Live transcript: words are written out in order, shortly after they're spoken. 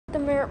The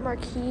Marriott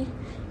Marquis,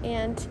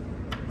 and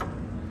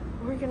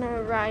we're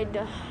gonna ride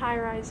the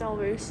high-rise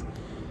elevators.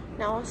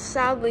 Now,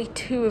 sadly,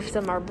 2 of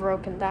them are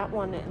broken. That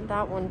one and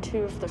that one, 2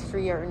 of the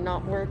 3 are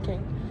not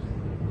working.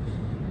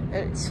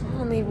 And it's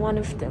only 1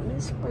 of them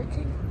is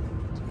working.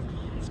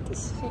 I have to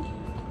see.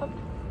 Oh,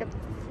 yep,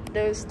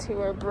 those 2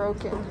 are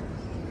broken.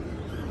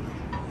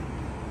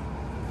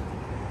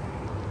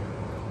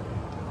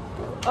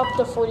 Up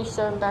to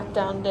 47, back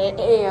down to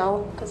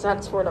AL, because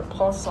that's where the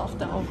pulse off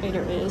the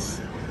elevator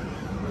is.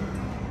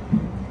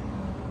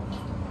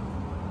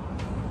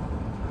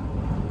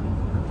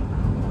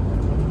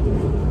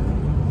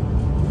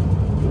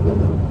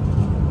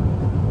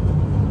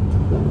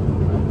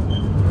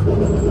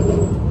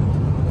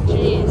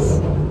 Jeez,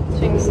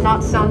 thing's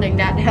not sounding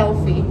that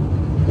healthy.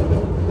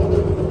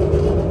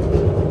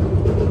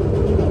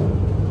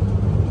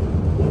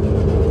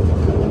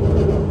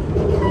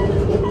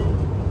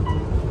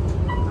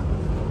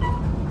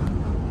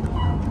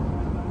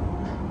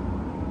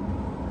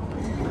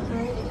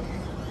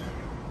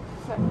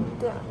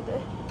 Down to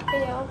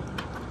AL.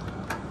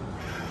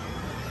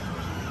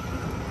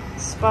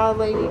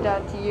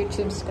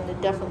 SpaLady.YouTube's gonna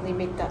definitely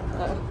make that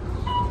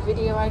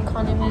video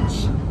icon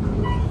image.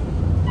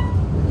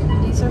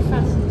 These are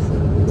fast.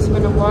 There's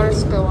been a water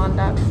spill on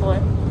that floor,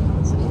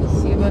 so you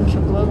can see a bunch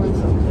of blowers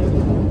up there.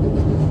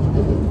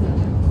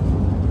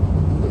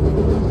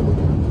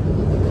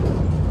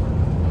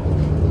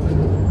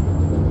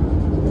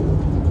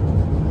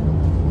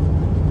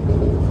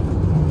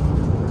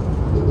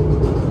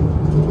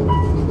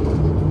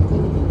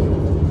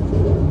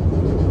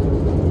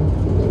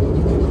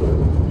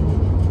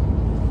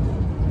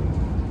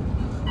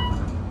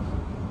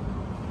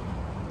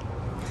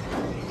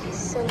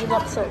 Send it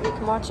up so we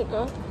can watch it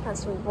go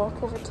as we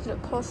walk over to the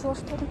pulse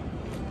off button.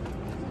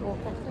 We'll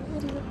end the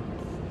video.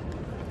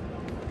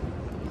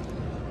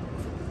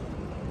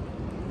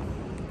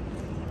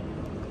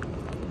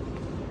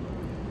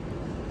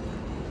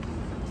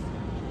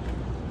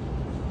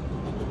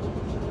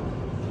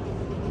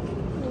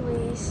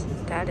 Anyways,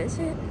 that is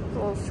it.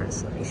 Well,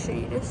 first let me show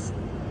you this.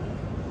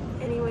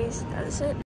 Anyways, that is it.